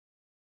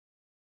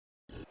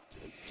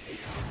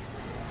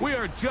We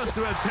are just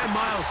about 10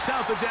 miles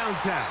south of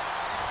downtown.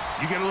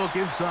 You get a look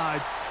inside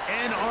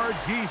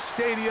NRG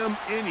Stadium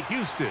in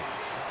Houston,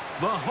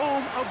 the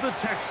home of the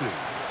Texans.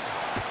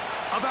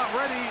 About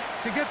ready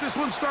to get this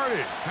one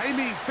started.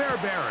 Jaime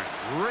Fairbairn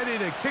ready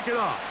to kick it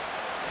off.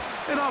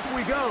 And off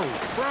we go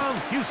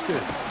from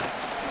Houston.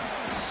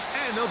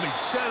 And they'll be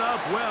set up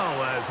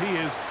well as he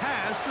is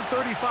past the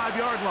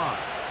 35-yard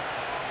line.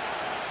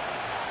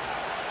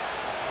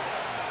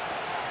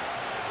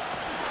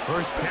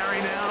 First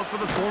carry now for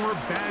the former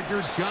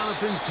Badger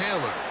Jonathan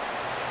Taylor.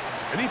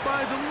 And he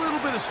finds a little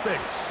bit of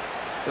space.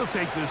 He'll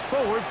take this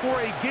forward for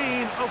a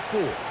gain of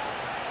 4.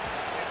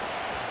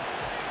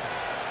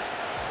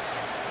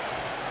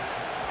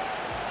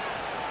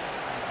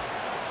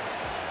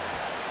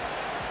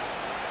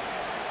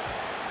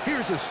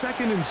 Here's a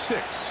 2nd and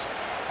 6.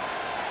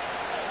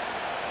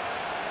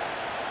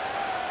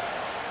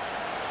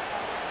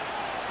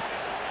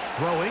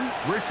 Throwing,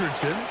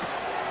 Richardson.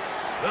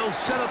 They'll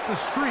set up the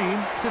screen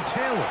to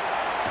Taylor.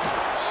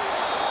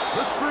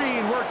 The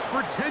screen works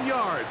for 10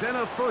 yards and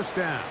a first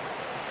down.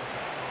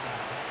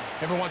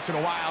 Every once in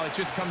a while, it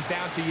just comes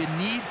down to you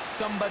need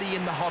somebody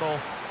in the huddle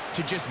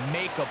to just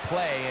make a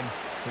play, and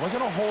there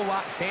wasn't a whole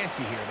lot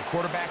fancy here. The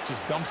quarterback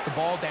just dumps the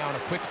ball down, a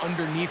quick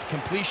underneath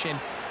completion,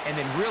 and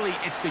then really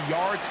it's the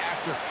yards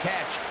after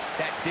catch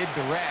that did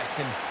the rest,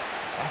 and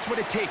that's what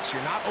it takes.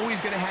 You're not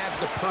always going to have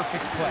the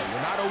perfect play.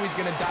 You're not always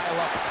going to dial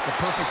up the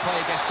perfect play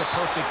against the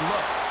perfect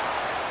look.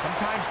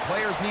 Sometimes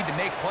players need to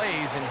make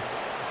plays, and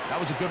that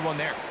was a good one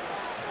there.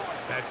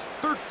 That's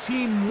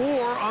 13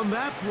 more on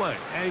that play,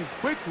 and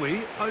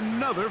quickly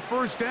another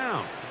first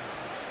down.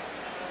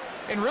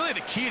 And really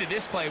the key to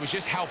this play was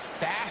just how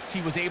fast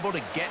he was able to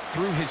get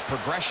through his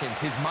progressions.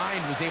 His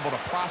mind was able to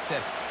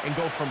process and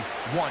go from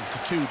 1 to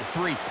 2 to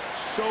 3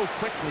 so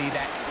quickly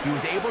that he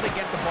was able to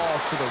get the ball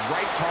to the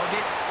right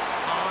target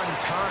on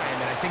time.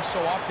 And I think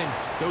so often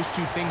those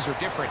two things are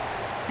different.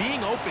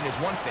 Being open is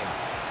one thing.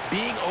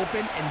 Being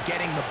open and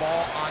getting the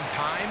ball on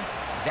time,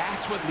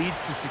 that's what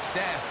leads to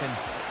success, and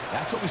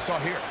that's what we saw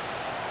here.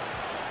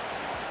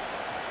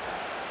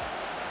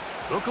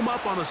 They'll come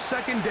up on a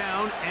 2nd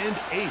down and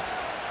 8.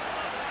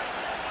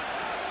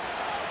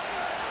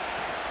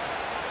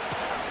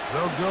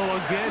 They'll go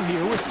again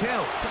here with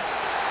Taylor.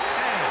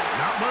 And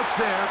not much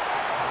there.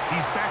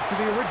 He's back to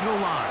the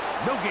original line.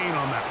 No gain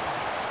on that one.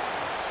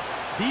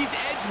 These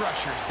edge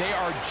rushers, they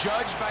are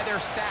judged by their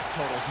sack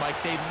totals,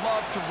 Mike. They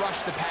love to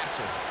rush the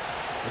passer.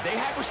 But they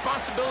have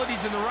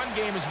responsibilities in the run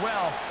game as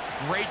well.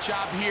 Great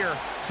job here,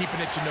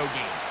 keeping it to no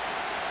gain.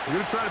 We're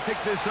going to try to pick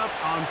this up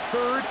on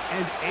 3rd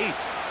and 8.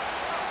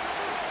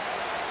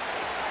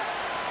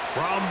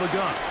 From the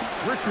gun,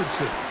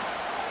 Richardson.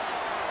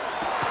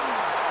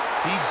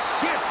 He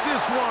gets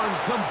this one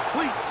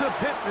complete to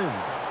Pittman.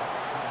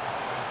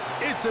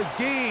 It's a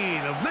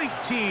gain of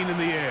 19 in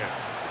the air.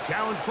 The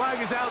challenge flag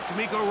is out.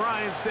 D'Amico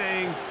Ryan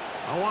saying,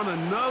 I want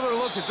another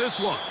look at this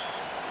one.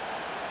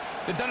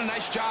 They've done a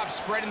nice job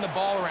spreading the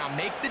ball around.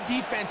 Make the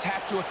defense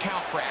have to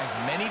account for as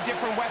many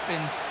different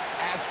weapons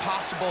as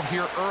possible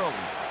here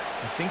early.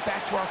 And think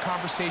back to our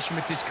conversation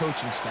with this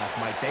coaching staff,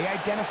 Mike. They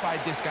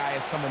identified this guy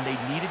as someone they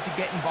needed to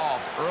get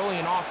involved early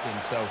and often,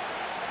 so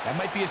that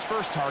might be his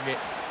first target.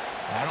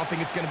 I don't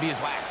think it's going to be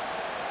his last.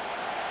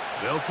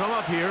 They'll come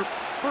up here,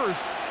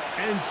 1st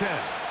and 10.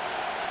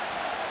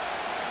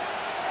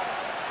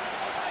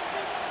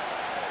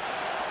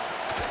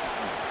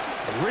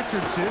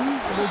 Richardson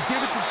will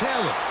give it to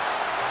Taylor.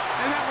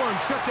 And that one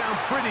shut down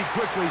pretty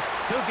quickly.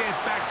 He'll get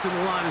back to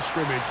the line of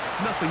scrimmage.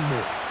 Nothing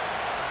more.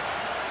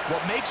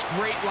 What makes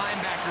great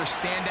linebackers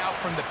stand out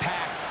from the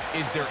pack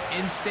is their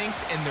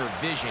instincts and their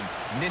vision.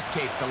 In this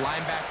case, the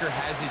linebacker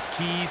has his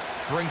keys,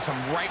 brings him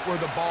right where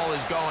the ball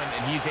is going,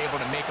 and he's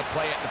able to make a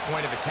play at the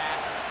point of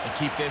attack and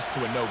keep this to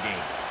a no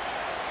gain.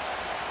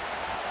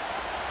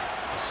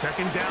 A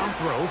 2nd down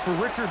throw for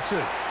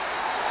Richardson.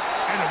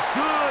 And a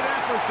good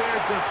effort there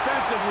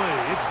defensively.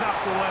 It's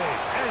knocked away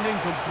and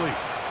incomplete.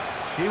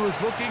 He was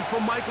looking for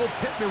Michael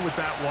Pittman with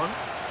that one.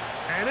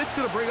 And it's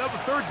going to bring up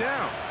a 3rd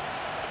down.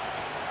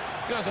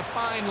 You know, there's a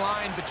fine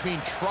line between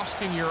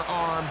trusting your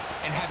arm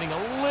and having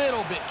a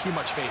little bit too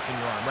much faith in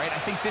your arm, right? I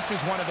think this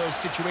is one of those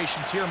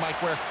situations here, Mike,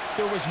 where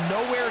there was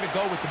nowhere to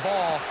go with the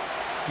ball.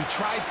 He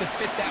tries to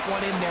fit that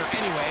one in there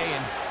anyway,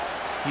 and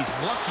he's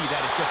lucky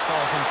that it just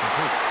falls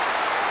incomplete.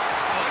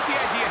 I like the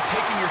idea of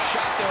taking your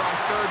shot there on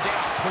 3rd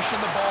down, pushing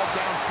the ball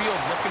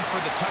downfield, looking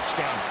for the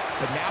touchdown.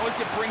 But now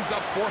as it brings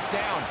up 4th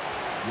down,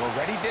 you're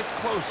already this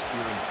close.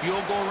 You're in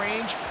field goal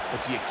range,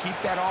 but do you keep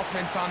that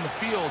offense on the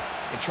field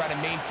and try to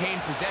maintain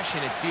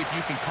possession and see if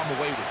you can come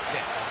away with 6?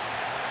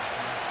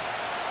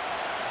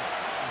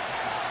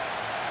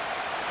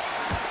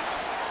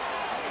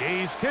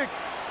 His kick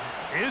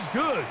is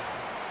good.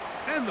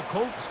 And the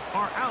Colts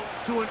are out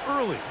to an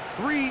early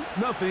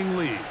 3-0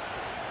 lead.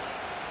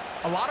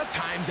 A lot of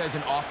times as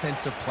an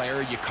offensive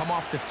player, you come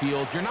off the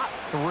field, you're not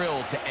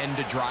thrilled to end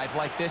a drive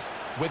like this,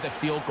 with a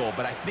field goal.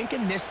 But I think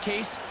in this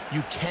case,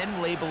 you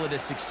can label it a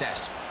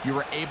success. You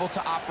were able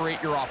to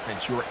operate your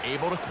offense. You were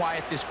able to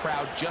quiet this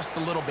crowd just a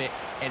little bit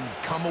and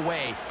come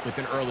away with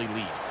an early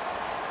lead.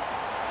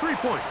 3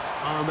 points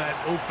on that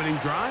opening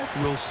drive.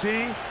 We'll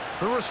see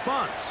the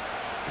response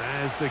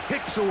as the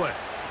kick's away.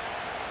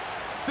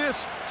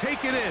 This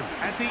taken in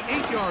at the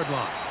 8-yard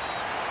line.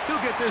 He'll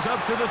get this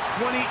up to the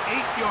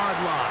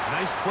 28-yard line.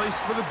 Nice place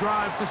for the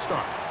drive to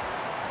start.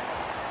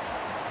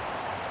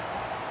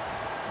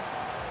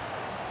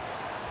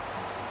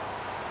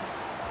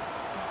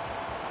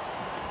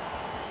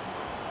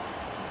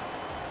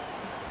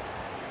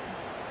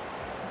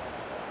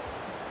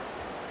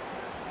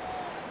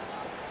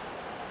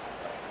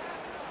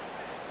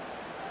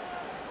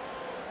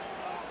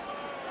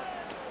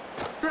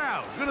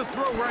 Stroud gonna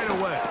throw right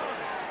away.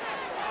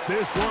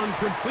 This one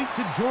complete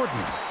to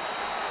Jordan.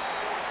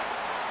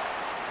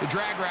 The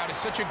drag route is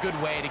such a good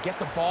way to get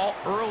the ball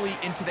early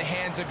into the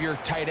hands of your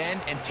tight end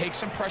and take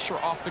some pressure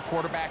off the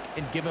quarterback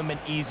and give him an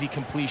easy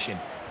completion.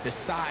 The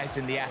size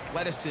and the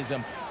athleticism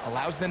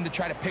allows them to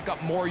try to pick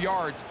up more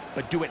yards,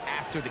 but do it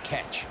after the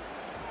catch.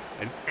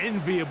 An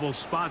enviable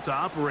spot to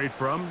operate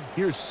from.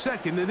 Here's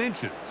 2nd and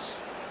inches.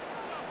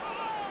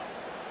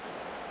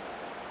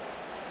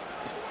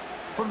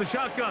 From the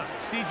shotgun,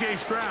 C.J.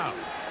 Stroud.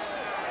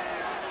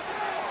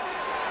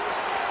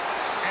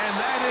 And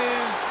that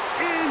is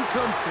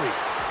incomplete.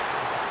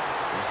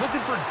 He's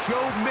looking for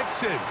Joe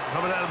Mixon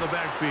coming out of the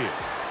backfield.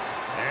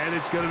 And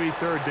it's going to be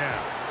 3rd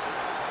down.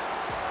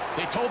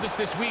 They told us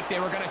this week they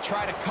were going to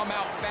try to come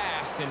out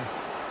fast, and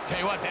tell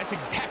you what, that's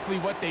exactly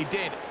what they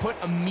did. Put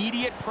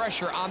immediate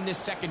pressure on this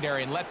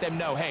secondary and let them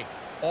know, hey,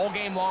 all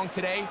game long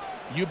today,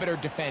 you better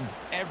defend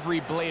every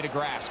blade of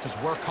grass because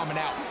we're coming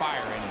out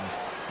firing. And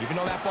even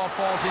though that ball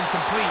falls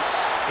incomplete,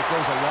 it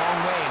goes a long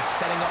way in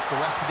setting up the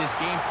rest of this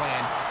game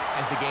plan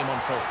as the game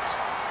unfolds.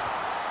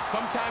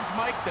 Sometimes,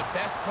 Mike, the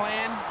best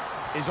plan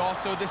is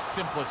also the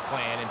simplest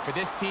plan. And for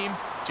this team,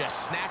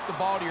 just snap the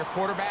ball to your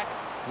quarterback,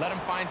 let him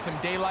find some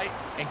daylight,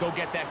 and go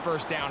get that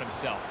 1st down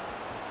himself.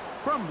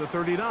 From the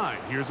 39,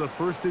 here's a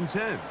 1st and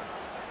 10.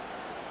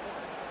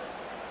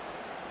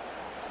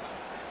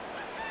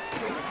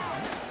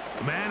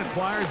 A man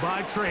acquired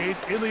by trade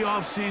in the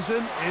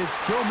offseason,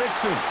 it's Joe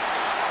Mixon.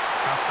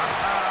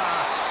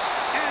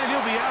 And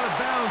he'll be out of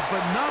bounds,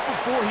 but not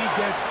before he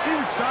gets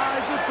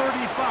inside the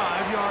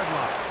 35-yard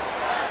line.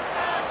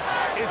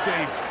 It's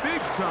a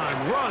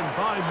big-time run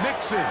by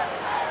Mixon,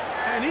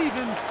 and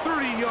even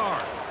 30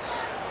 yards.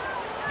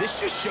 This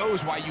just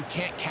shows why you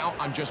can't count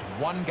on just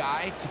one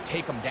guy to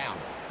take him down.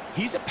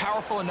 He's a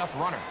powerful enough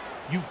runner.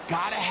 You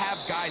gotta have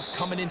guys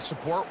coming in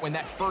support when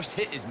that first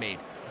hit is made.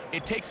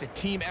 It takes a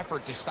team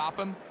effort to stop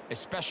him,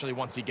 especially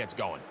once he gets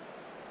going.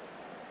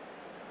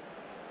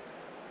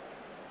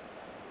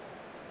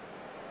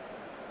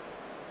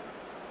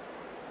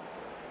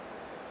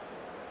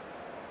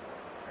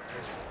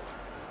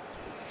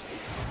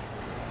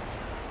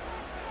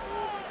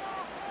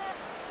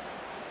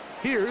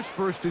 Here's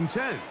 1st and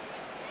 10.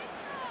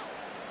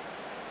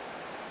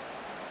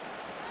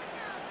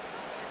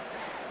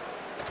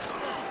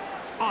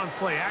 On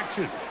play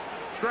action,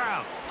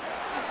 Stroud.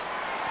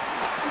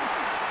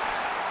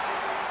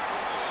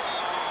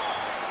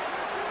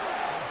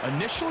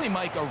 Initially,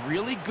 Mike, a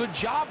really good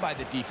job by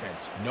the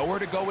defense. Nowhere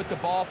to go with the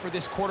ball for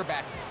this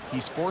quarterback.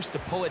 He's forced to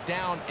pull it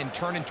down and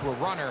turn into a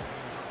runner.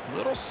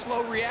 Little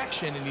slow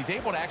reaction, and he's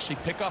able to actually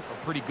pick up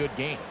a pretty good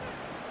gain.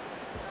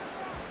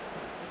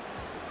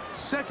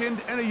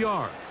 2nd and a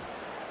yard.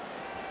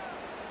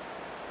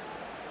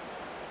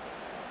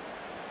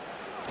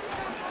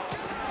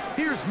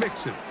 Here's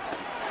Mixon.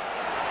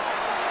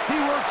 He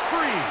works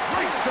free,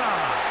 right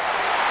side.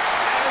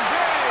 And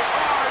they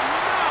are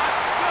not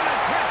going to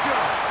catch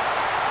him.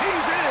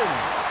 He's in.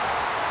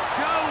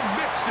 Joe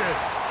Mixon.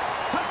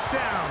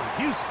 Touchdown,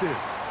 Houston.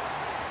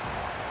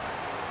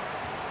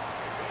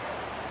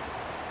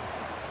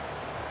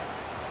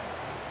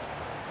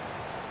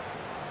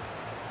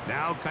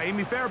 Now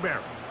Kaimi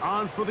Fairbairn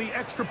on for the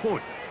extra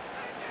point.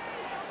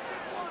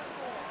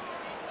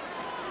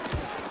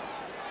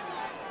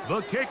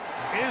 The kick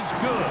is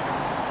good.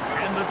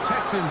 And the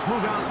Texans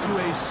move out to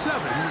a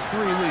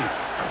 7-3 lead.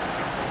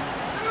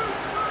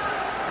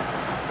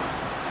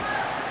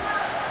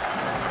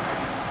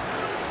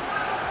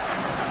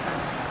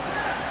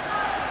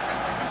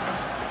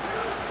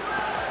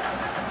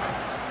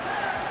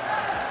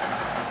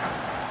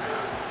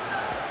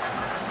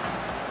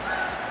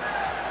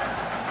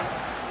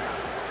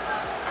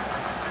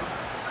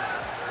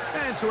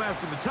 And so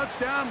after the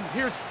touchdown,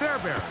 here's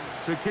Fairbairn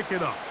to kick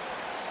it off.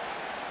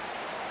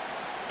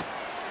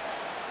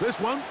 This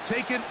one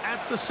taken at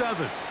the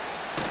 7.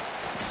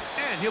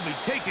 And he'll be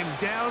taken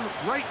down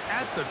right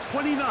at the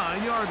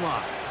 29-yard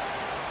line.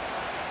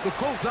 The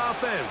Colts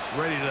offense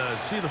ready to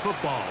see the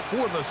football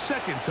for the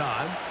 2nd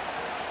time.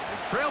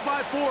 They trail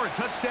by 4.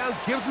 Touchdown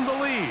gives them the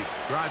lead.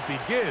 Drive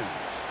begins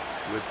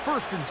with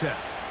 1st and 10.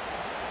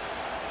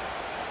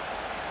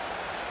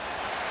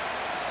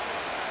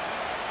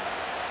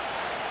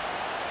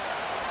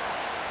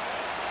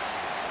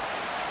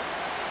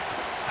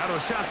 out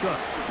of a shotgun.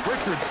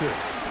 Richardson.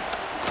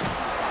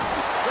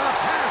 The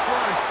pass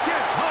rush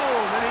gets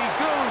home, and he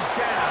goes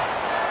down.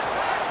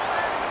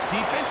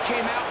 Defense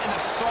came out in a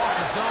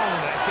soft zone,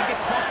 and I think it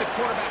caught the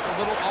quarterback a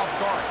little off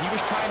guard. He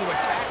was trying to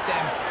attack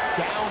them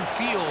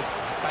downfield.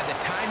 By the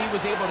time he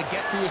was able to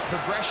get through his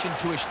progression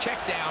to his check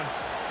down,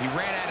 he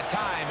ran out of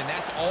time, and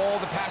that's all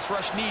the pass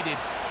rush needed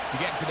to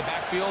get into the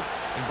backfield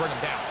and bring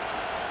him down.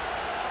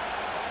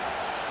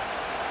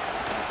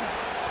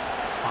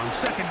 On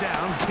second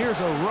down, here's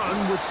a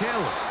run with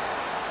Taylor.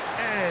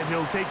 And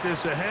he'll take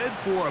this ahead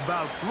for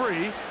about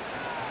 3,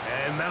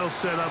 and that'll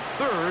set up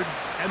 3rd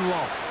and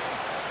long.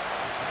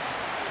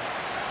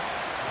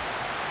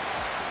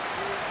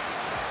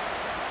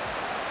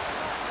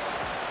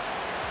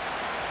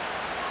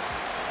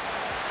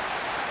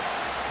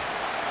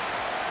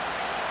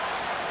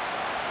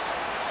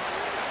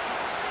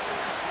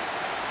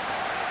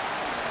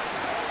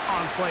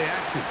 On play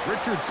action,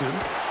 Richardson.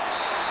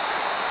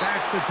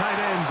 That's the tight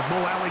end,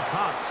 Mo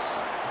Cox.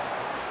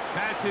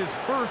 That's his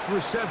first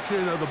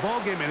reception of the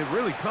ballgame, and it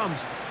really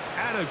comes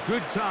at a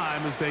good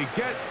time as they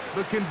get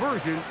the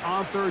conversion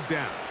on 3rd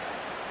down.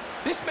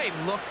 This may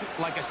look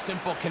like a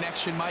simple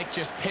connection, Mike,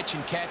 just pitch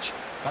and catch,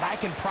 but I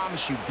can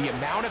promise you the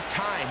amount of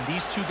time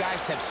these two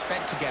guys have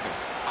spent together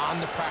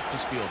on the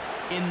practice field,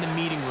 in the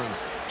meeting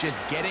rooms, just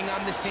getting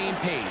on the same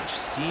page,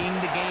 seeing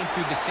the game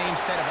through the same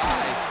set of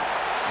eyes,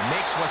 it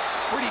makes what's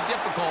pretty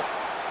difficult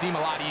seem a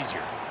lot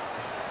easier.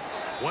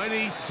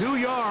 22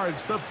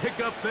 yards, the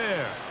pickup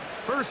there.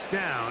 1st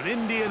down,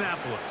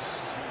 Indianapolis.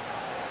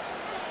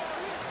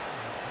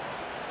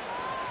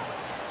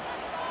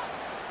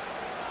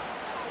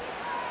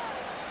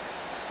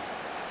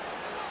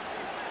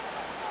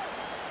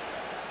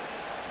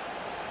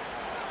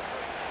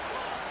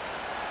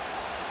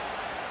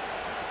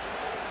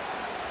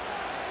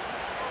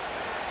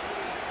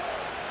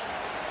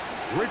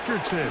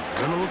 Richardson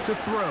gonna look to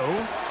throw.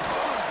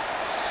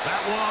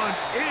 That one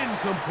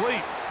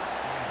incomplete.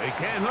 They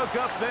can't hook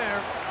up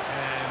there,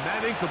 and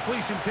that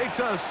incompletion takes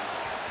us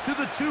to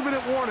the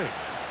 2-minute warning.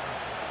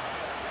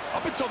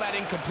 Up until that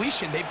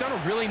incompletion, they've done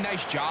a really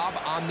nice job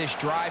on this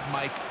drive,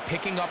 Mike,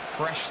 picking up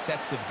fresh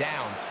sets of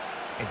downs.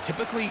 And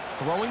typically,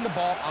 throwing the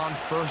ball on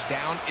 1st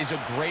down is a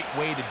great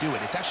way to do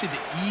it. It's actually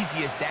the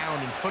easiest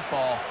down in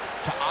football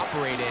to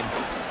operate in.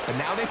 But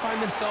now they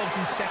find themselves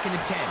in 2nd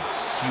and 10.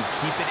 Do you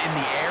keep it in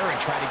the air and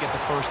try to get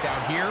the 1st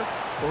down here?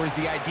 Or is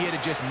the idea to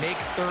just make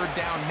 3rd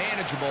down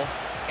manageable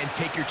and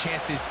take your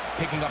chances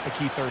picking up a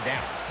key 3rd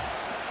down?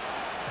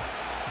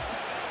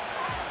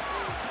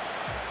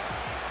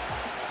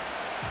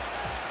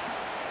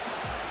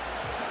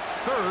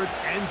 Third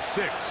and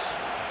 6.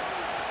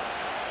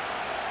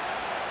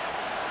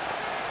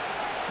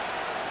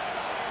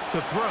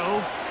 To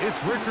throw,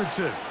 it's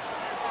Richardson.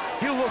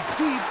 He'll look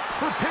deep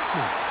for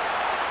Pittman.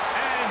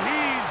 And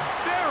he's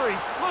very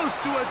close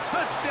to a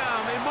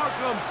touchdown. They mark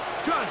him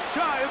just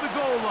shy of the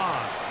goal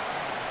line.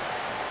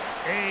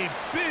 A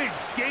big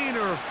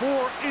gainer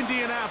for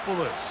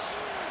Indianapolis.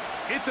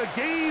 It's a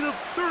gain of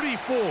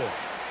 34.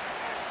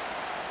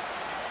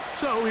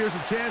 So here's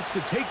a chance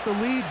to take the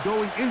lead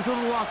going into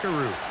the locker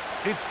room.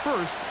 It's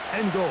 1st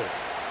and goal.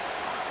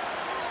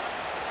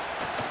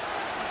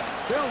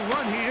 They'll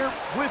run here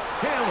with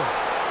Taylor.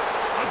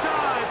 A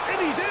dive,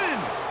 and he's in.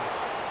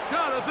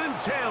 Jonathan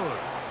Taylor.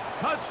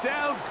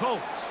 Touchdown,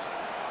 Colts.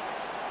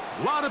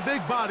 A lot of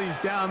big bodies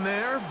down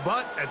there,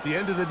 but at the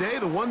end of the day,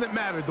 the one that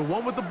mattered, the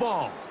one with the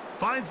ball,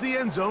 finds the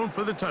end zone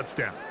for the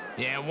touchdown.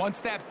 Yeah,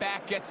 once that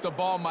back gets the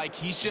ball, Mike,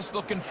 he's just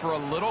looking for a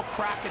little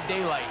crack of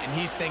daylight, and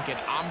he's thinking,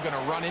 I'm going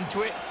to run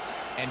into it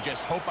and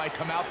just hope I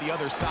come out the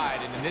other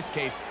side. And in this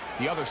case,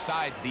 the other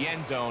side's the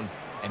end zone,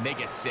 and they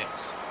get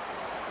 6.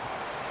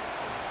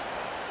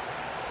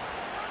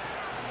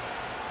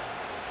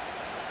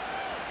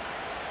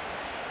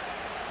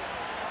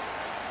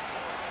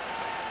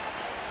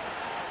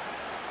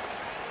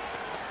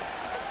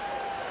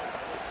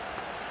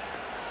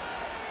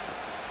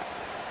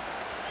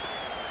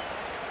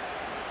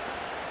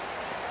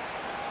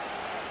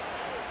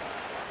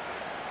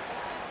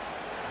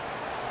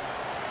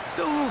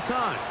 Still a little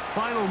time.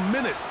 Final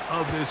minute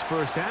of this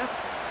 1st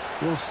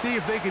half. We'll see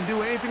if they can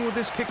do anything with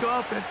this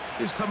kickoff that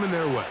is coming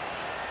their way.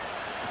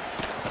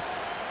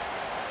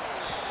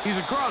 He's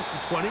across the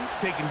 20,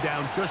 taken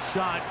down just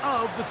shy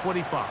of the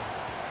 25.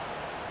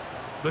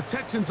 The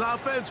Texans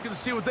offense going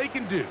to see what they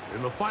can do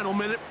in the final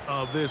minute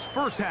of this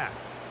 1st half.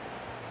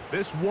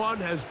 This one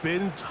has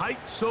been tight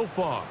so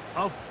far.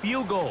 A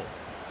field goal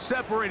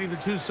separating the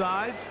two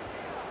sides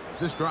as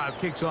this drive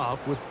kicks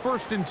off with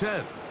 1st and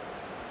 10.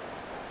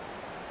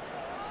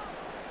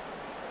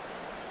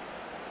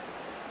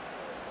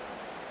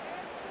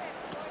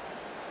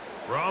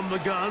 From the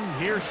gun,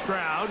 here's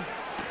Stroud.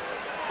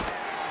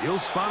 He'll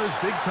spot his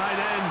big tight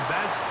end.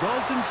 That's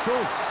Dalton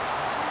Schultz.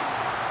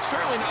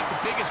 Certainly not the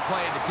biggest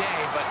play of the day,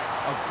 but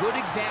a good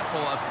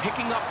example of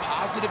picking up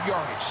positive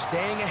yardage,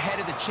 staying ahead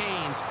of the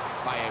chains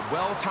by a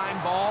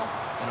well-timed ball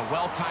and a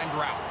well-timed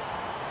route.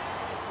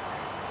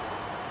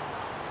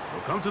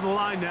 We'll come to the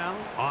line now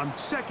on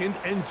 2nd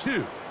and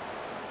 2.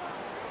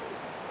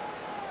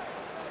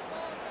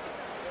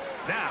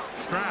 Now,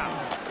 Stroud.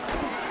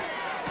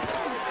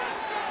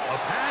 A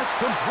pass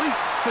complete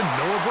to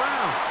Noah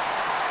Brown.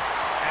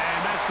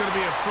 And that's going to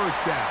be a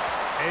first down.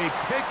 A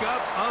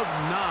pickup of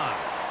 9.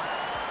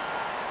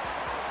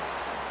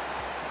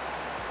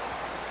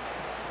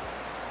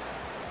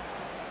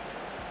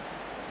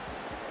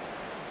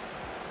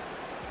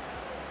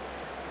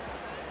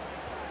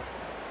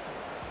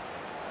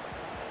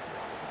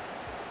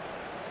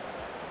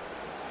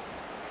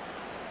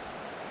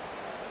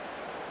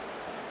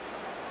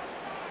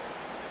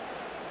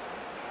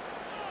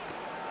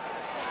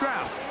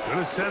 Stroud going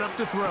to set up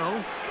to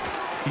throw.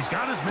 He's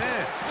got his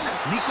man.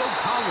 That's Nico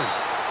Collins.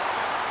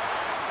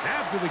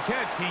 After the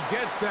catch, he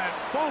gets that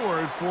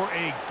forward for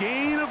a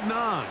gain of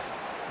 9.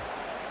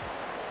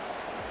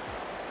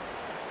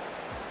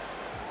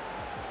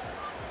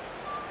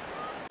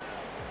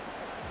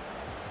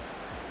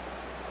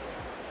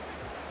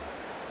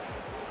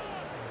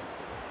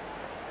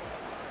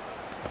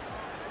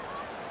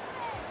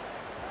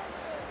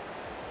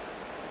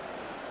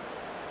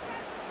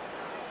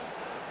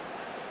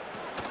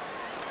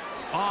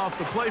 Off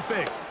the play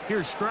fake.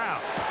 Here's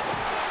Stroud.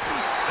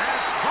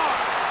 That's caught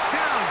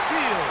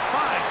downfield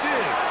by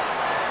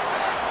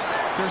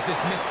Diggs. There's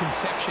this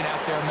misconception out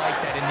there, Mike,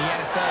 that in the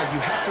NFL, you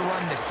have to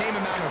run the same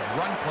amount of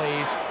run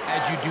plays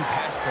as you do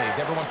pass plays.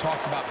 Everyone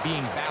talks about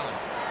being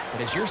balanced.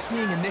 But as you're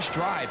seeing in this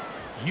drive,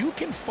 you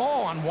can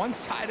fall on one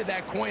side of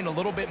that coin a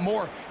little bit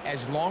more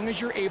as long as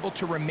you're able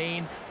to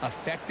remain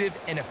effective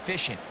and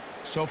efficient.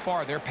 So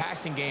far, their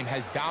passing game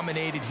has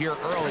dominated here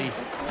early,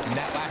 and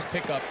that last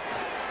pickup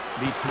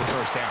leads to the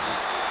first down.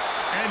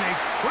 And a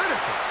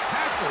critical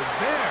tackle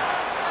there.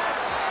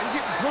 They're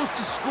getting close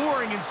to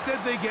scoring. Instead,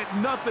 they get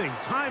nothing.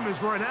 Time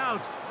has run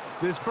out.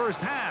 This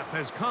first half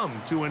has come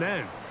to an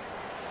end.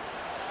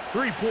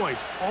 3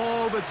 points,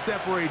 all that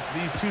separates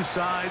these two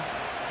sides,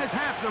 as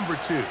half number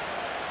 2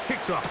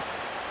 kicks off.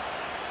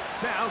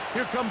 Now,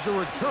 here comes a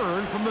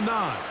return from the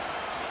 9.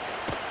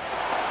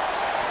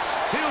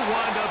 He'll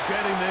wind up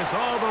getting this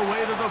all the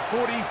way to the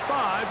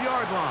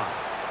 45-yard line.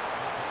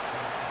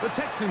 The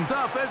Texans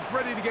offense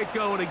ready to get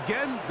going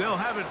again. They'll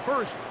have it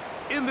first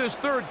in this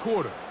third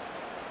quarter.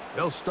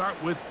 They'll start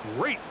with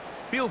great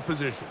field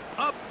position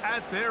up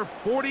at their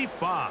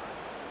 45.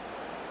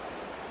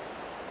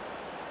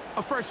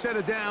 A fresh set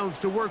of downs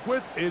to work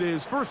with. It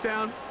is first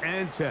down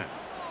and 10.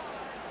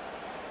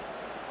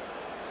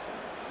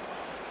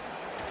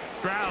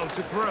 Stroud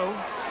to throw.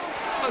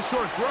 A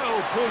short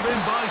throw pulled in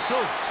by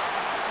Schultz.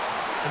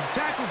 And the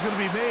tackle's going to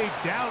be made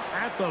down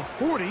at the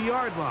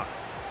 40-yard line.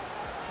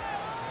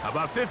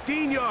 About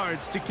 15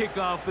 yards to kick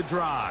off the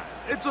drive.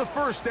 It's a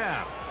first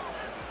down.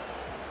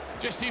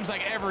 Just seems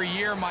like every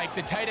year, Mike,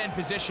 the tight end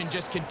position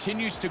just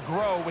continues to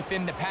grow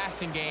within the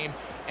passing game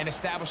and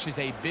establishes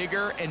a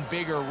bigger and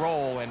bigger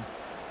role. And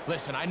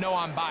listen, I know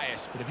I'm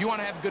biased, but if you want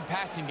to have a good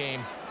passing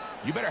game,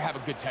 you better have a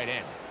good tight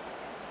end.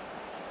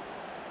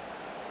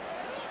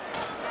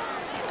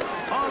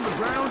 On the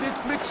ground,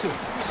 it's Mixon.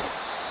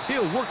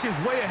 He'll work his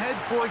way ahead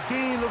for a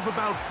gain of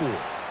about 4.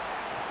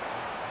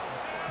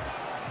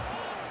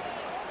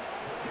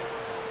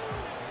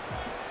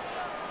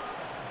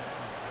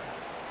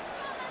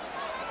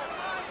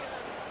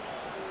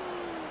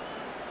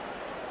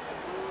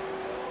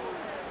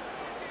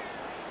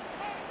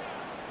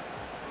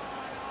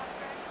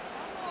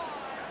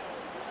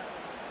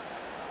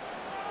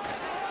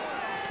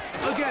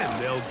 Again,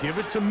 they'll give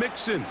it to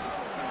Mixon.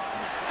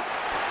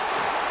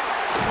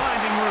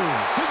 Finding room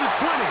to the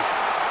 20.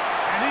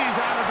 And he's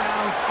out of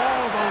bounds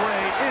all the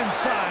way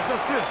inside the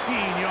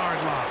 15-yard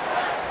line.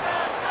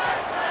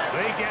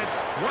 They get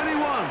 21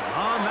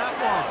 on that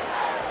one.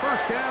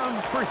 First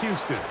down for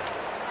Houston.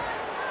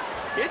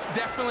 It's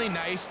definitely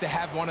nice to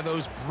have one of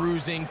those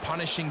bruising,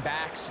 punishing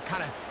backs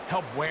kind of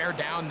help wear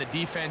down the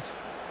defense.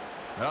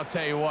 But I'll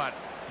tell you what,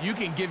 you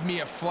can give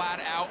me a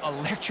flat-out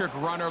electric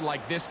runner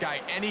like this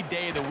guy any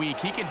day of the week.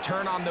 He can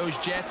turn on those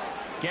jets,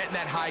 get in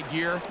that high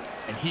gear,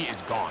 and he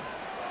is gone.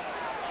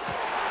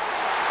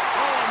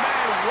 Oh,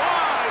 man,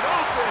 wide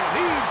open.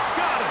 He's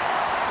got it.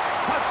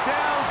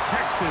 Touchdown,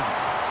 Texans.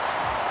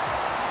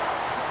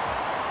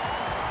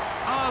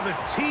 Oh, the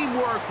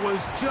teamwork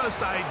was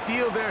just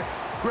ideal there.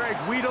 Greg,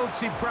 we don't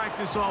see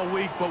practice all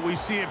week, but we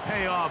see it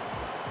pay off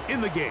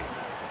in the game.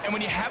 And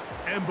when you have...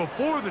 And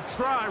before the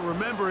try,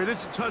 remember, it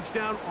is a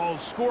touchdown. All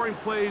scoring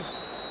plays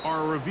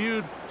are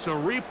reviewed, so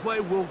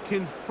replay will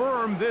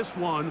confirm this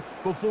one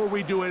before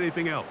we do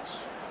anything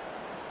else.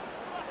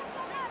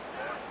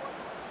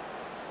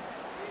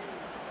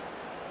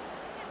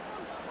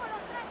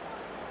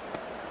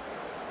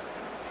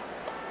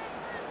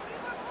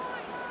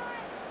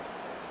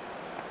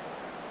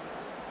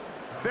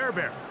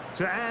 Fairbairn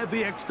to add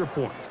the extra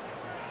point.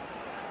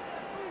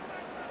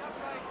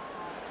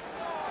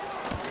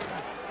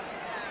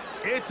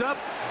 It's up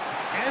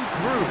and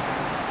through.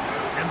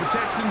 And the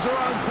Texans are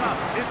on top.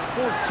 It's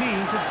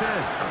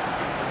 14-10.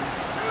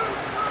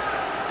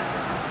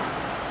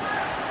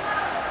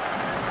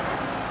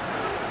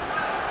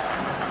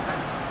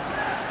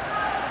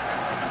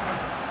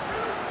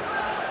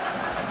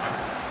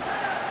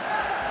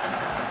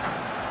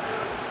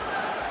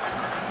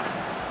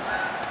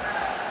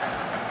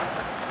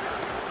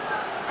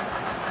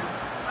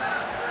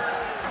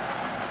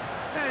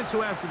 And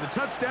so after the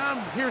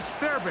touchdown, here's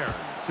Fairbairn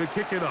to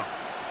kick it off.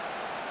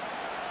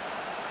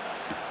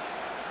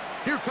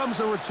 Here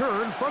comes a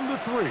return from the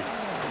 3.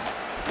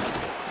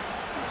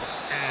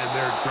 And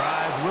their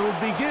drive will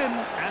begin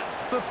at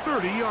the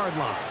 30-yard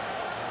line.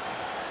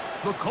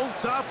 The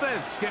Colts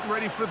offense getting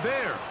ready for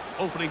their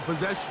opening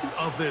possession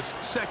of this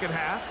second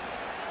half.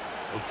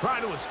 They'll try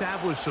to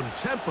establish some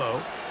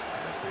tempo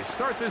as they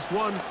start this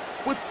one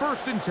with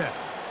 1st and 10.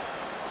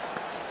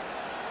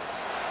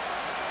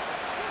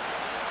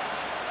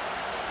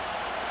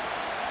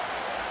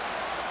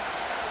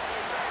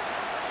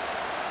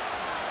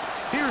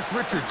 Here's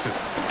Richardson.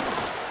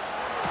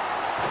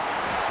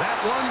 That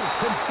one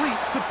complete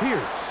to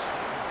Pierce.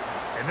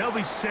 And they'll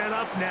be set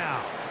up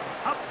now.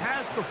 Up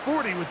past the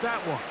 40 with that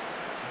one.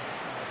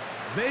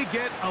 They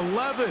get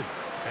 11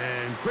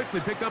 and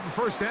quickly pick up a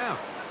 1st down.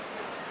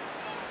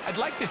 I'd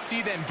like to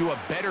see them do a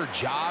better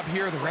job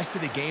here the rest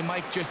of the game,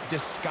 Mike, just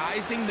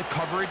disguising the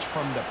coverage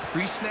from the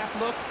pre-snap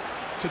look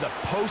to the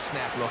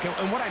post-snap look.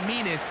 And what I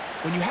mean is,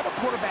 when you have a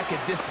quarterback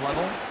at this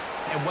level,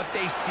 and what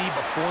they see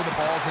before the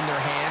ball's in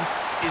their hands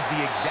is the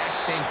exact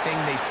same thing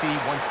they see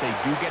once they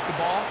do get the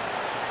ball,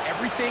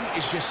 everything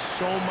is just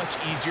so much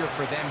easier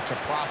for them to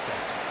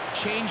process.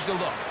 Change the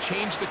look,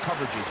 change the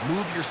coverages,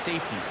 move your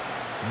safeties.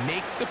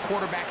 Make the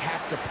quarterback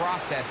have to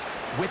process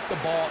with the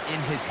ball in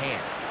his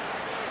hand.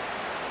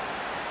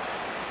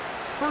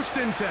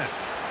 1st and 10.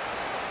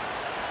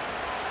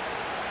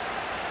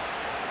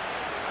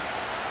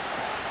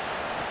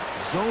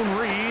 Zone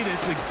read,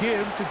 it's a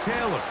give to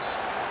Taylor.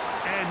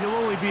 And he'll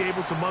only be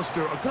able to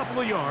muster a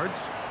couple of yards.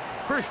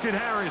 Christian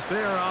Harris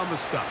there on the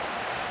stop.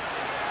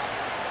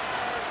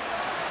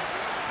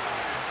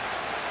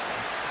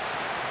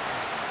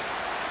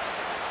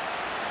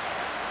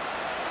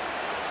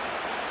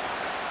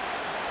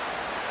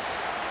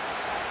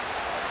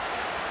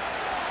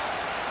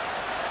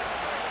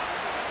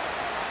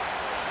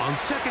 On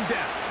 2nd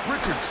down,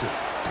 Richardson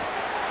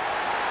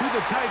to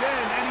the tight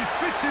end, and he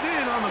fits it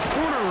in on the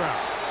corner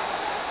route.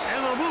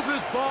 And they'll move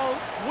this ball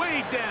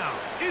way down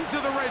into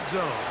the red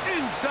zone,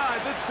 inside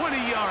the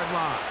 20-yard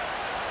line.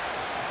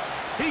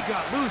 He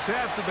got loose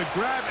after the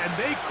grab, and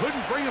they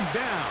couldn't bring him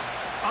down.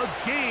 A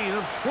gain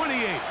of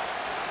 28.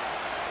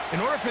 In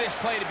order for this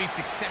play to be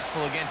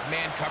successful against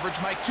man coverage,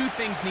 Mike, 2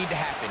 things need to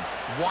happen.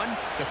 1,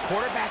 the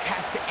quarterback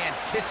has to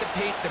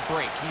anticipate the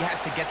break. He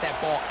has to get that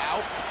ball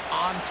out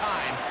on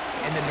time,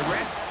 and then the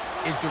rest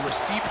is the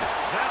receiver.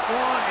 That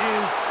one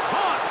is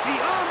caught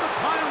beyond the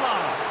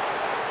pylon.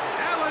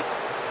 Alec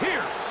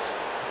Pierce,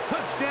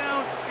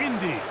 touchdown,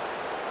 Indy.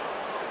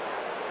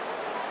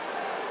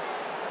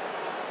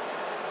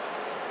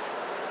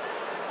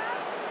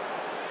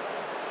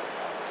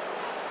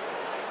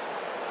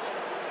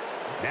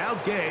 Now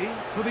Gay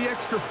for the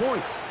extra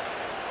point.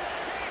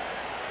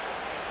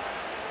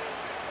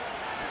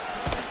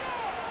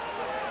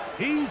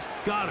 He's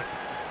got it.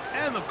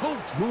 And the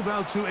Colts move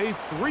out to a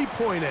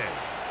 3-point edge,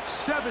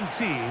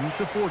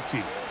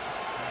 17-14.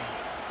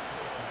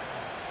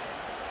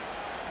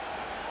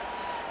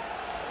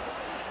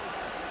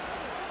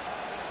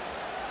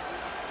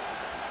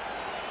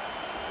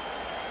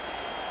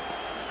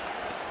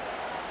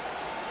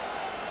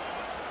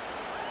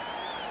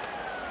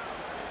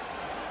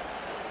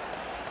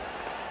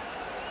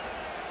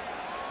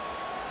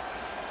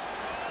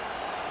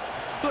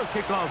 The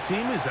kickoff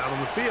team is out on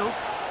the field,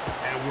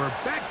 and we're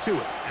back to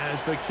it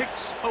as the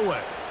kick's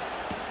away.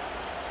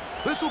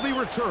 This will be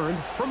returned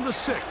from the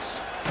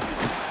 6.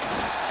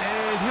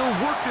 And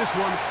he'll work this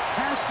one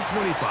past the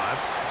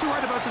 25 to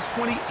right about the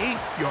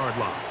 28-yard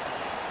line.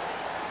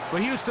 The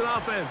Houston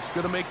offense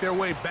going to make their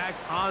way back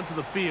onto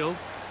the field.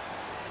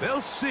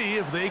 They'll see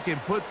if they can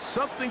put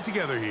something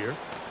together here,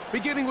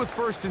 beginning with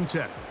 1st and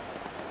 10.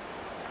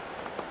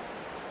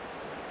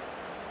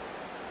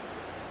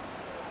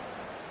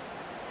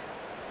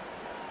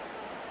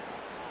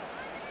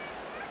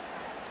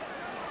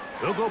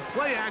 They'll go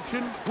play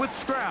action with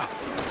Stroud.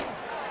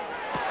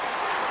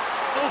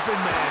 Open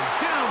man,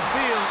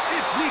 downfield,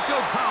 it's Nico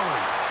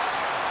Collins.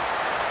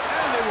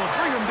 And they will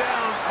bring him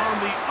down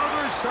on the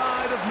other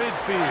side of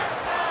midfield.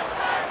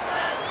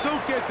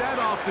 Don't get that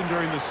often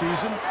during the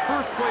season.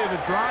 First play of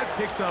the drive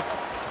picks up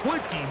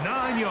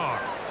 29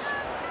 yards.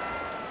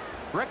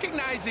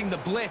 Recognizing the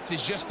blitz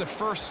is just the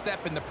first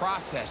step in the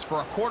process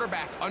for a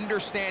quarterback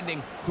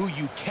understanding who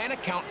you can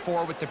account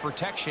for with the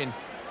protection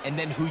and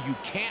then who you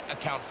can't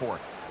account for.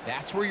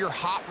 That's where your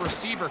hot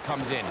receiver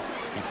comes in.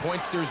 He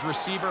points to his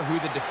receiver who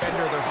the defender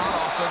they're hot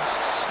off of.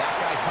 That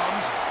guy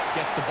comes,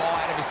 gets the ball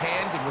out of his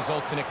hands, and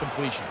results in a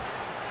completion.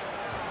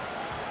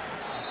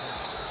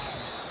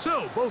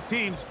 So both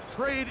teams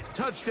trade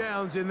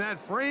touchdowns in that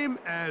frame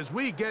as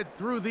we get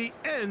through the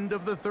end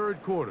of the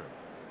 3rd quarter.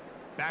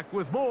 Back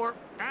with more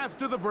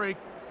after the break.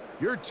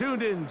 You're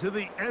tuned in to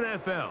the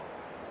NFL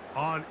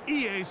on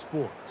EA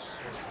Sports.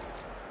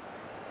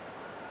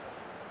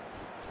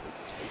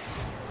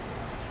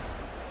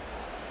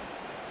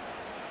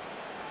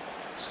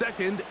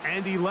 Second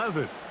and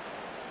 11.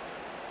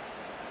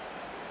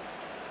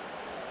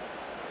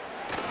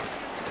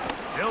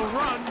 They'll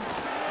run.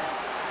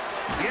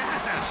 He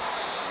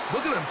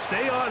Look at him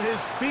stay on his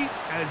feet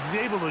as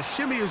he's able to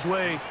shimmy his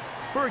way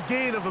for a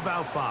gain of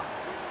about 5.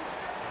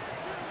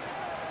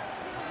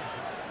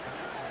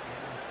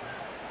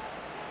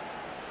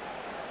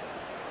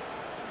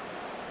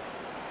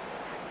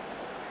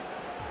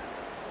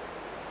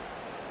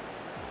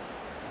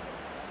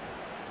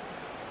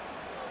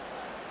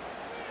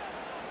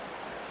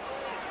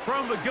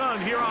 From the gun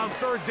here on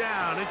 3rd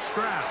down, it's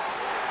Stroud.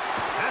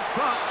 That's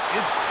caught.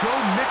 It's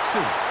Joe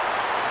Mixon.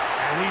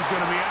 And he's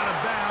going to be out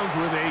of bounds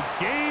with a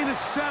gain of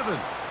 7.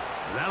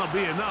 And that'll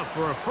be enough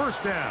for a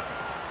 1st down.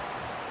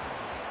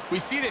 We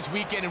see this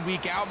week in and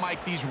week out,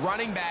 Mike. These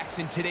running backs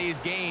in today's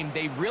game,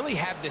 they really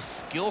have the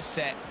skill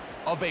set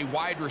of a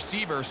wide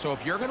receiver. So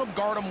if you're going to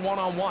guard him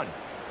one-on-one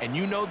and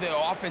you know the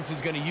offense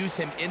is going to use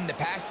him in the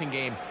passing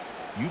game,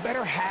 you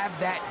better have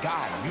that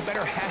guy. You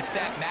better have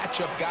that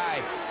matchup guy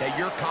that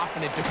you're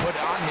confident to put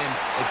on him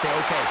and say,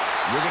 okay,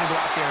 you're going to go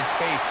out there in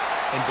space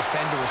and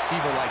defend a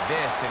receiver like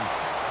this. And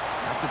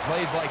after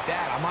plays like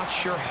that, I'm not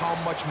sure how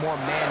much more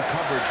man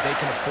coverage they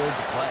can afford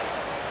to play.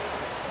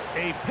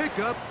 A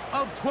pickup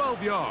of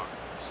 12 yards.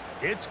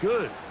 It's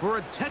good for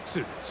a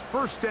Texans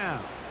 1st down.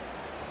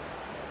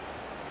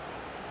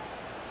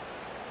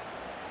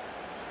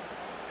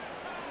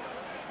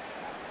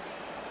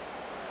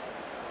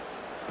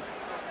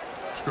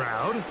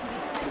 Stroud.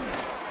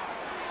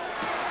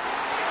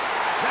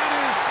 That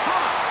is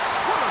caught.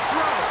 What a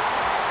throw.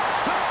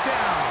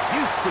 Touchdown,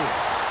 Houston.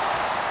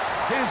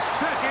 His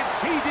 2nd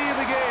TD of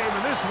the game,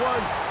 and this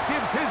one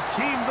gives his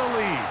team the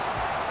lead.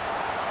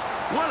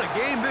 What a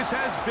game this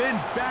has been.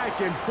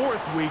 Back and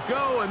forth we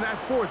go, and that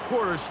 4th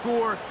quarter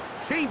score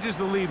changes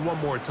the lead one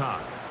more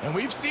time. And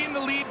we've seen the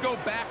lead go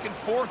back and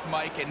forth,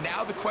 Mike, and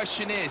now the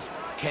question is,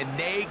 can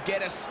they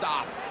get a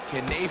stop?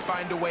 Can they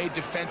find a way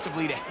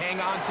defensively to hang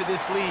on to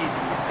this lead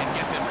and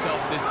get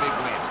themselves this big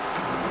win?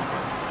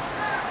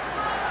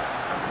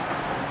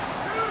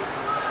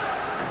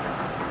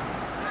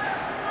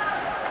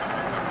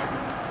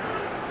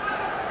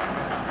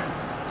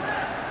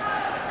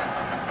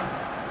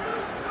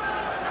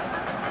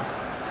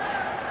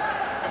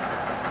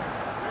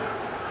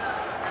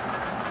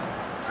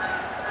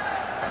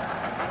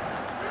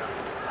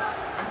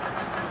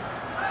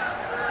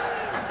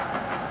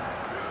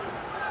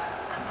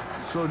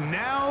 So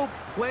now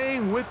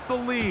playing with the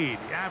lead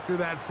after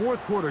that 4th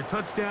quarter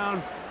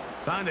touchdown.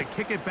 Time to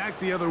kick it back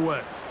the other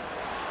way.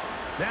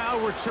 Now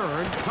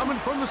return coming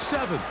from the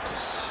 7.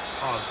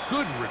 A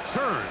good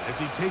return as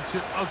he takes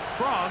it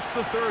across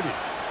the 30.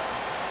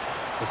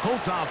 The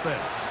Colts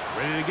offense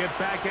ready to get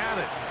back at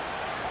it.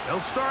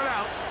 They'll start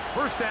out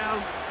 1st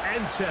down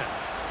and 10.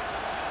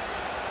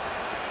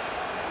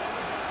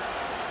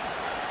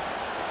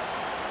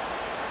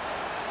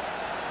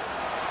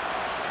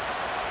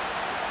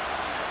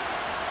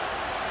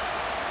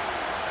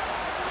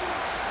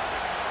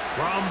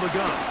 From the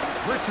gun,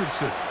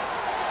 Richardson.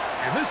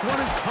 And this one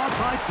is caught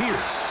by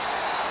Pierce.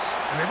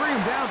 And they bring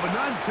him down, but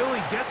not until he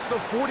gets the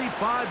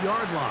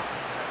 45-yard line.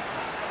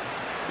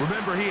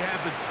 Remember, he had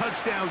the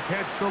touchdown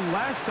catch the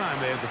last time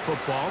they had the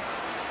football.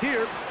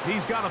 Here,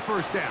 he's got a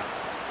 1st down.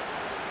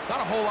 Not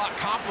a whole lot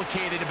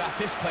complicated about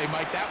this play,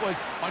 Mike. That was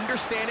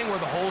understanding where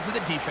the holes of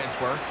the defense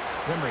were.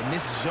 Remember, in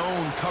this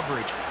zone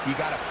coverage, you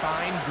got to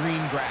find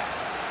green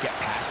grass. Get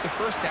past the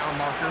 1st down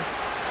marker,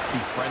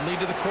 be friendly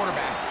to the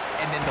quarterback,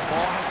 and then the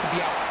ball has to be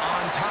out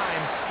on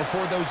time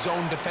before those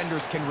zone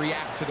defenders can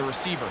react to the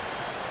receiver.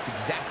 It's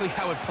exactly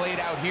how it played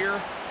out here.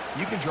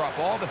 You can drop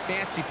all the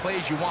fancy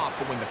plays you want,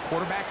 but when the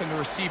quarterback and the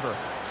receiver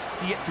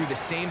see it through the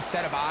same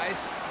set of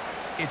eyes,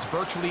 it's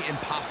virtually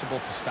impossible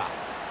to stop.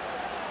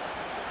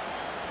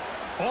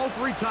 All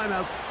 3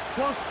 timeouts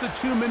plus the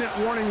 2-minute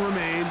warning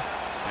remain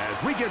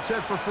as we get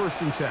set for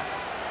 1st and 10.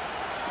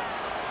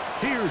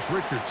 Here's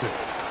Richardson.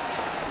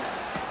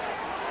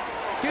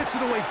 Gets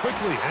it away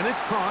quickly, and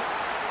it's caught.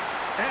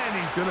 And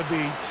he's going to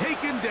be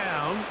taken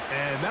down,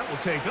 and that will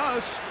take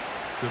us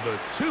to the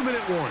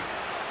 2-minute warning.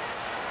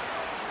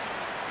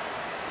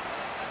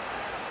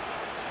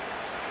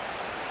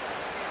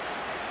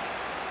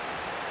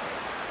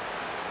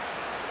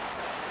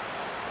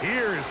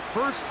 Here is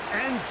 1st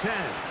and 10.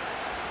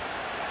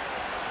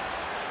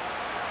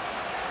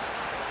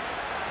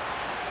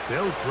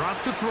 They'll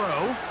drop to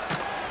throw.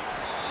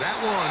 That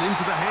one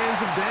into the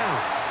hands of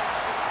Downs.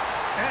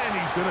 And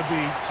he's going to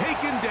be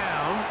taken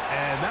down,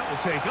 and that will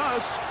take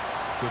us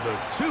to the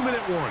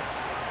 2-minute warning.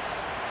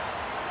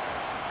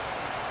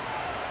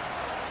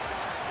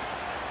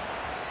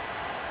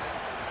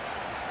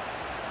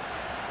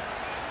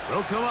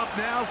 They'll come up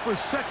now for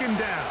 2nd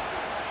down.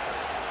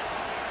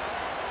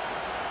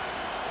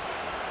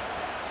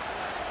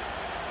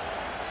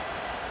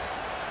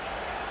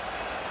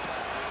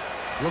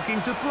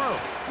 Looking to throw.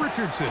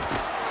 Richardson.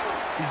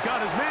 He's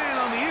got his man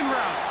on the in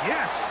route.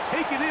 Yes,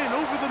 taken in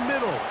over the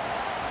middle.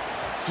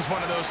 This is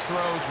one of those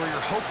throws where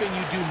you're hoping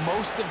you do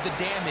most of the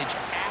damage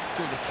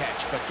after the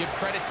catch, but give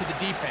credit to the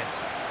defense.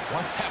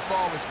 Once that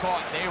ball was caught,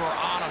 they were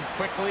on him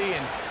quickly,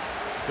 and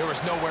there was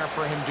nowhere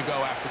for him to go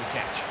after the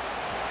catch.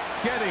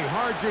 getting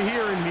hard to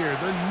hear in here.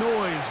 The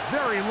noise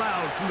very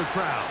loud from the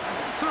crowd.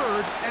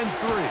 3rd and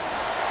 3.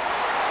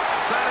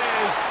 That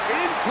is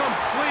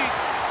incomplete.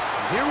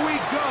 Here we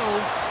go.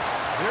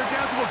 They're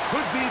down to what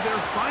could be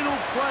their final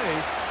play.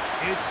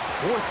 It's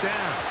 4th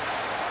down.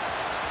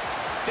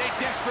 They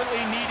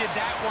desperately needed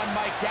that one,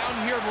 Mike. Down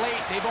here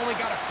late, they've only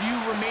got a few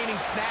remaining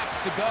snaps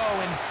to go,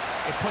 and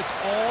it puts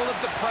all of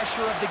the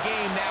pressure of the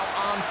game now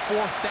on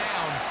 4th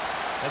down.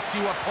 Let's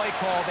see what play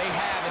call they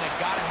have in a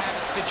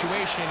gotta-have-it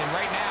situation. And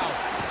right now,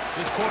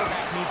 this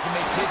quarterback needs to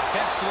make his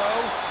best throw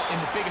in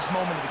the biggest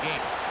moment of the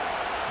game.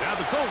 Now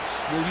the Colts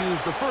will use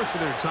the first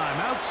of their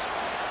timeouts.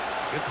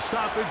 Get the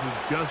stoppage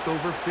with just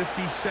over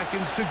 50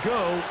 seconds to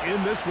go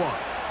in this one.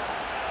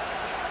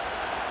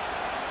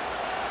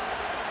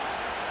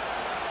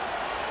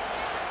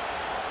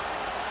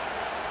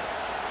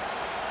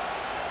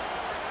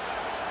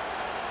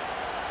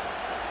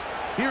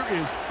 Here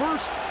is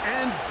 1st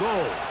and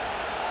goal.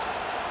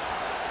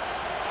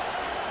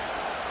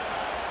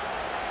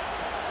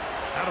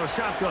 Out of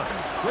shotgun,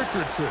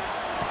 Richardson.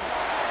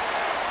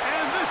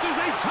 And this is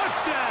a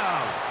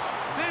touchdown.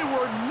 They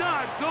were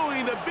not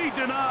going to be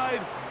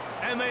denied,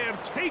 and they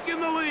have taken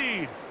the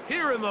lead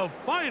here in the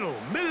final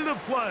minute of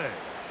play.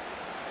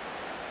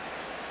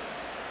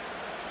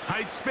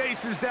 Tight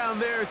spaces down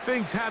there.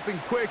 Things happen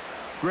quick.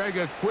 Greg,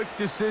 a quick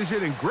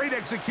decision and great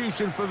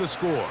execution for the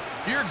score.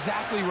 You're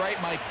exactly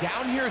right, Mike.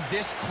 Down here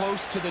this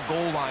close to the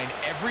goal line,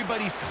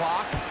 everybody's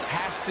clock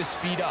has to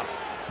speed up.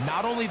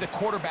 Not only the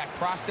quarterback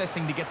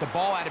processing to get the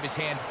ball out of his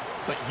hand,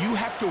 but you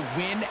have to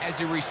win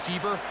as a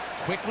receiver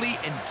quickly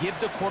and give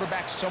the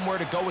quarterback somewhere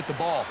to go with the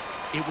ball.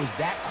 It was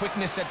that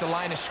quickness at the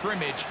line of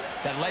scrimmage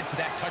that led to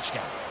that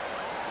touchdown.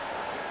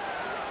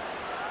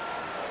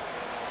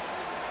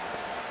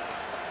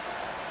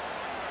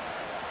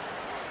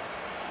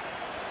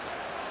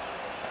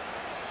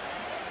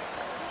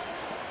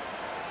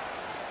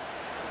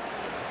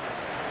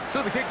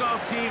 So the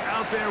kickoff team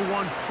out there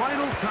one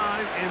final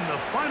time in the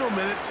final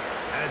minute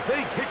as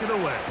they kick it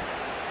away.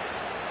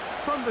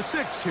 From the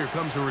 6, here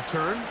comes a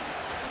return.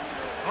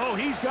 Oh,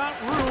 he's got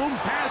room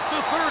past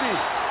the 30.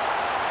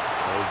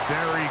 A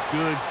very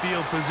good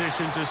field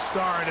position to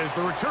start as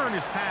the return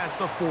is past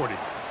the 40.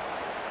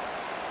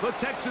 The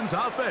Texans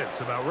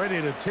offense about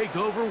ready to take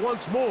over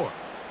once more.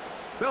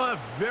 They'll have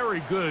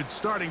very good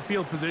starting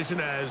field position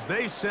as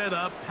they set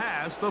up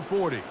past the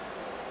 40.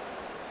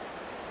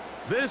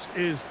 This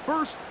is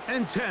 1st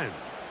and 10.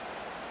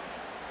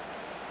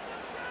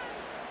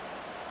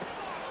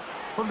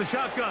 From the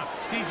shotgun,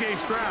 C.J.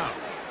 Stroud.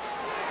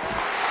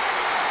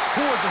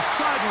 Toward the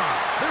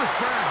sideline, there's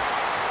Brown.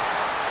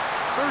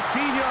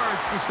 13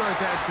 yards to start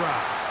that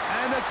drive,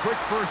 and a quick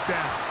 1st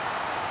down.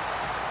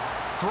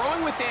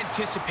 Throwing with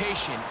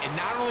anticipation, it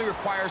not only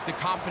requires the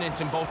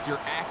confidence in both your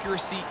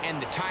accuracy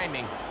and the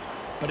timing,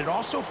 but it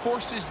also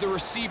forces the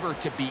receiver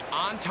to be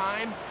on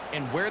time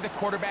and where the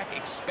quarterback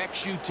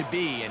expects you to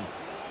be. And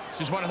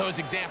this is one of those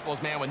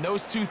examples, man. When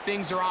those two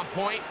things are on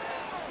point,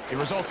 it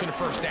results in a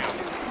 1st down.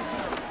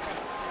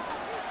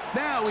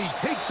 Now he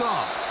takes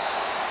off.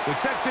 The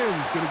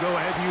Texans going to go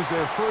ahead and use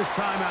their first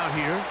timeout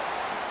here.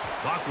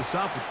 Clock will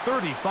stop with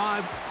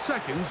 35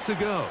 seconds to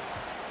go.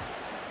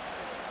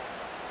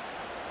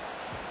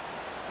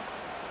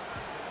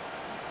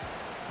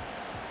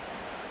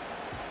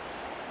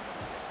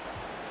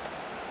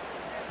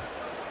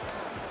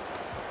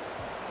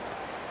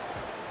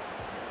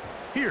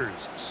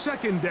 Here's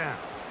 2nd down.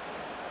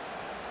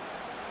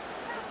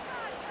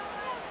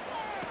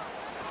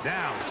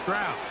 Now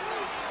Stroud.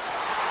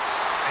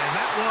 And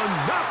that one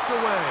knocked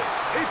away.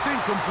 It's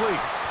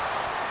incomplete.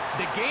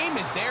 The game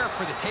is there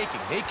for the taking.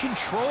 They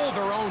control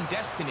their own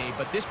destiny,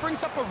 but this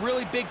brings up a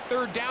really big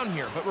 3rd down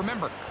here. But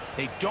remember,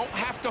 they don't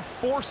have to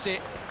force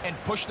it and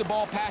push the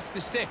ball past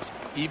the sticks.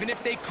 Even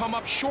if they come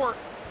up short,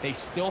 they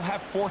still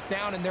have 4th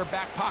down in their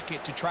back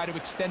pocket to try to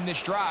extend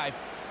this drive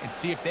and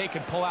see if they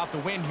can pull out the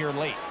win here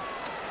late.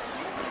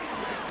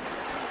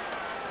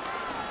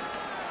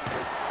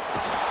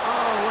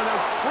 Oh, and a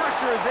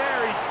pressure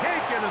there. He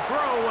can't get a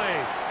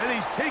throwaway, and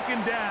he's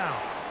taken down.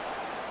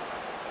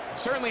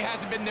 Certainly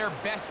hasn't been their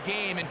best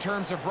game in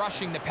terms of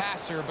rushing the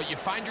passer, but you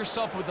find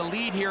yourself with a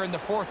lead here in the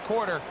 4th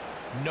quarter.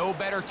 No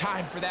better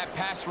time for that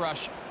pass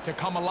rush to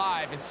come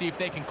alive and see if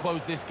they can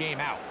close this game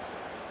out.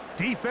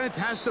 Defense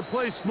has to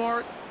play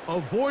smart,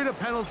 avoid a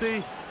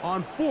penalty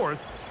on 4th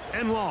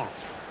and long.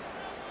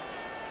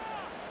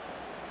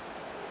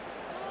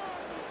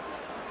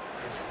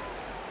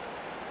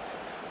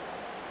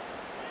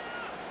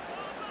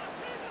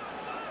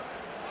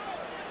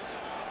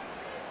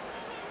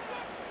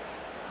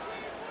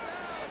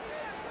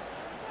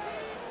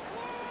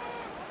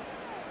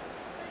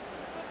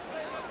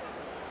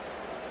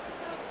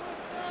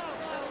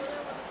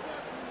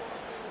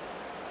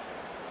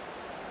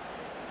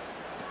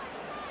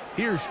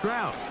 Here's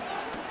Stroud.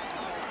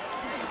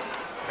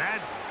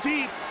 That's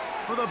deep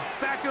for the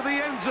back of the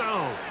end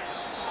zone.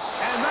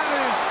 And that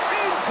is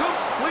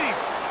incomplete.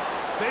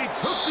 They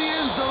took the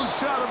end zone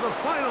shot of the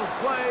final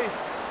play.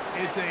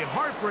 It's a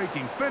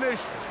heartbreaking finish,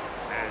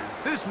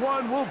 as this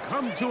one will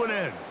come to an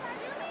end.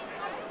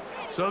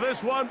 So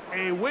this one,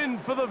 a win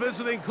for the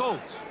visiting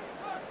Colts.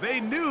 They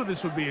knew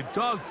this would be a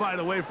dogfight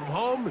away from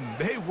home, and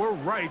they were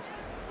right.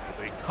 But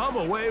they come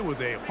away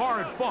with a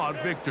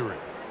hard-fought victory.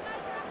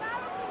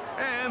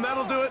 And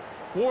that'll do it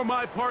for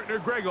my partner,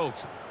 Greg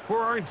Olson. For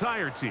our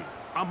entire team,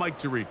 I'm Mike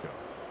Tirico.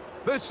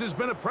 This has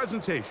been a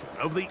presentation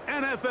of the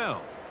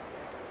NFL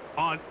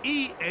on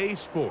EA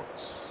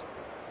Sports.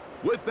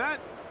 With that,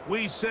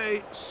 we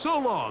say so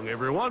long,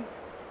 everyone.